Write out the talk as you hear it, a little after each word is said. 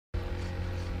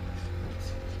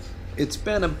It's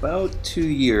been about 2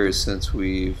 years since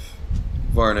we've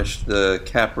varnished the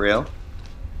cap rail.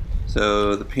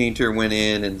 So the painter went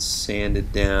in and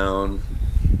sanded down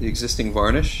the existing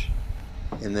varnish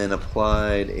and then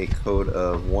applied a coat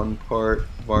of 1 part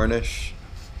varnish,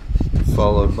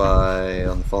 followed by,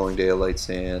 on the following day, a light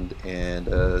sand and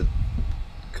a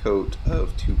coat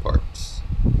of 2 parts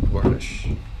varnish.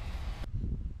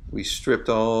 We stripped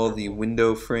all the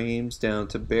window frames down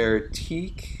to bare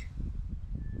teak,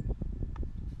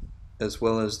 as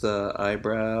well as the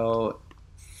eyebrow,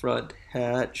 front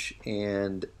hatch,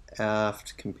 and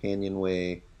aft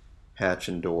companionway hatch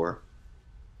and door.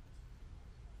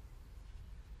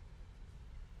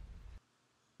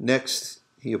 Next,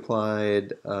 he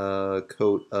applied a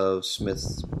coat of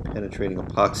Smith's penetrating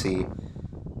epoxy.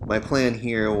 My plan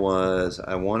here was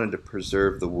I wanted to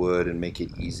preserve the wood and make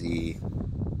it easy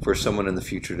for someone in the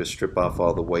future to strip off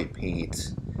all the white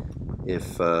paint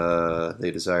if they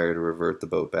desire to revert the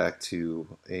boat back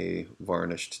to a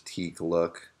varnished teak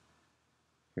look.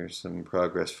 Here's some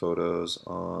progress photos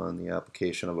on the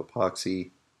application of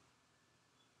epoxy.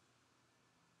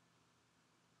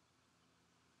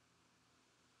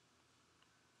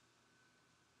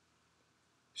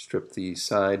 Strip the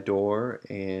side door,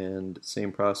 and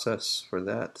same process for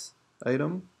that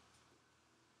item.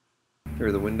 Here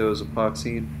are the windows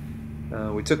epoxied.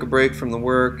 We took a break from the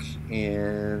work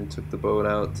and took the boat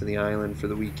out to the island for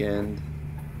the weekend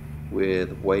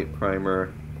with white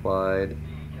primer applied.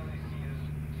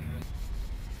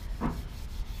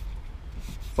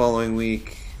 Following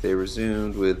week, they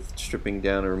resumed with stripping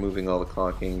down and removing all the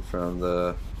caulking from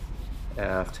the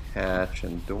aft hatch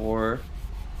and door.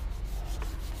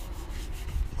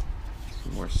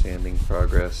 Some more sanding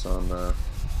progress on the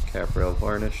cap rail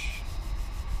varnish.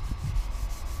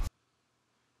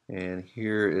 And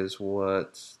here is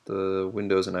what the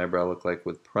windows and eyebrow look like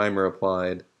with primer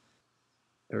applied.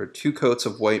 There are 2 coats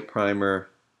of white primer,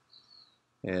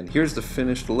 and here's the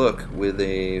finished look with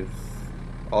a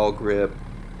all grip,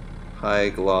 high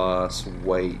gloss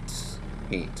white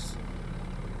paint.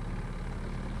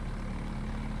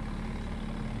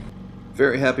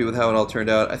 Very happy with how it all turned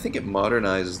out. I think it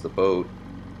modernizes the boat,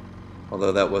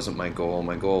 although that wasn't my goal.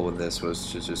 My goal with this was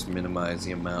to just minimize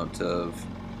the amount of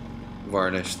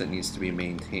varnish that needs to be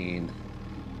maintained.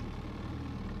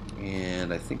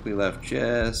 And I think we left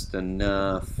just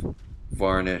enough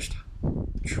varnished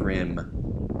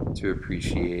trim to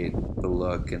appreciate the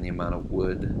look and the amount of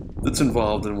wood that's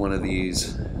involved in one of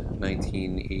these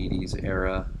 1980s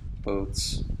era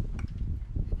boats.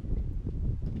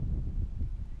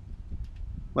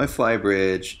 My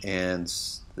flybridge and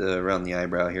around the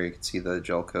eyebrow here, you can see the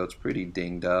gel coat's pretty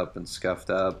dinged up and scuffed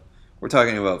up. We're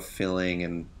talking about filling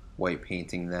and white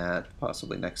painting that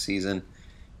possibly next season.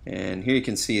 And here you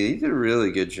can see they did a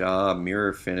really good job.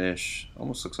 Mirror finish,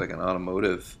 almost looks like an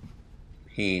automotive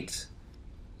paint.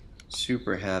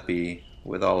 Super happy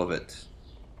with all of it.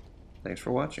 Thanks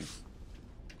for watching.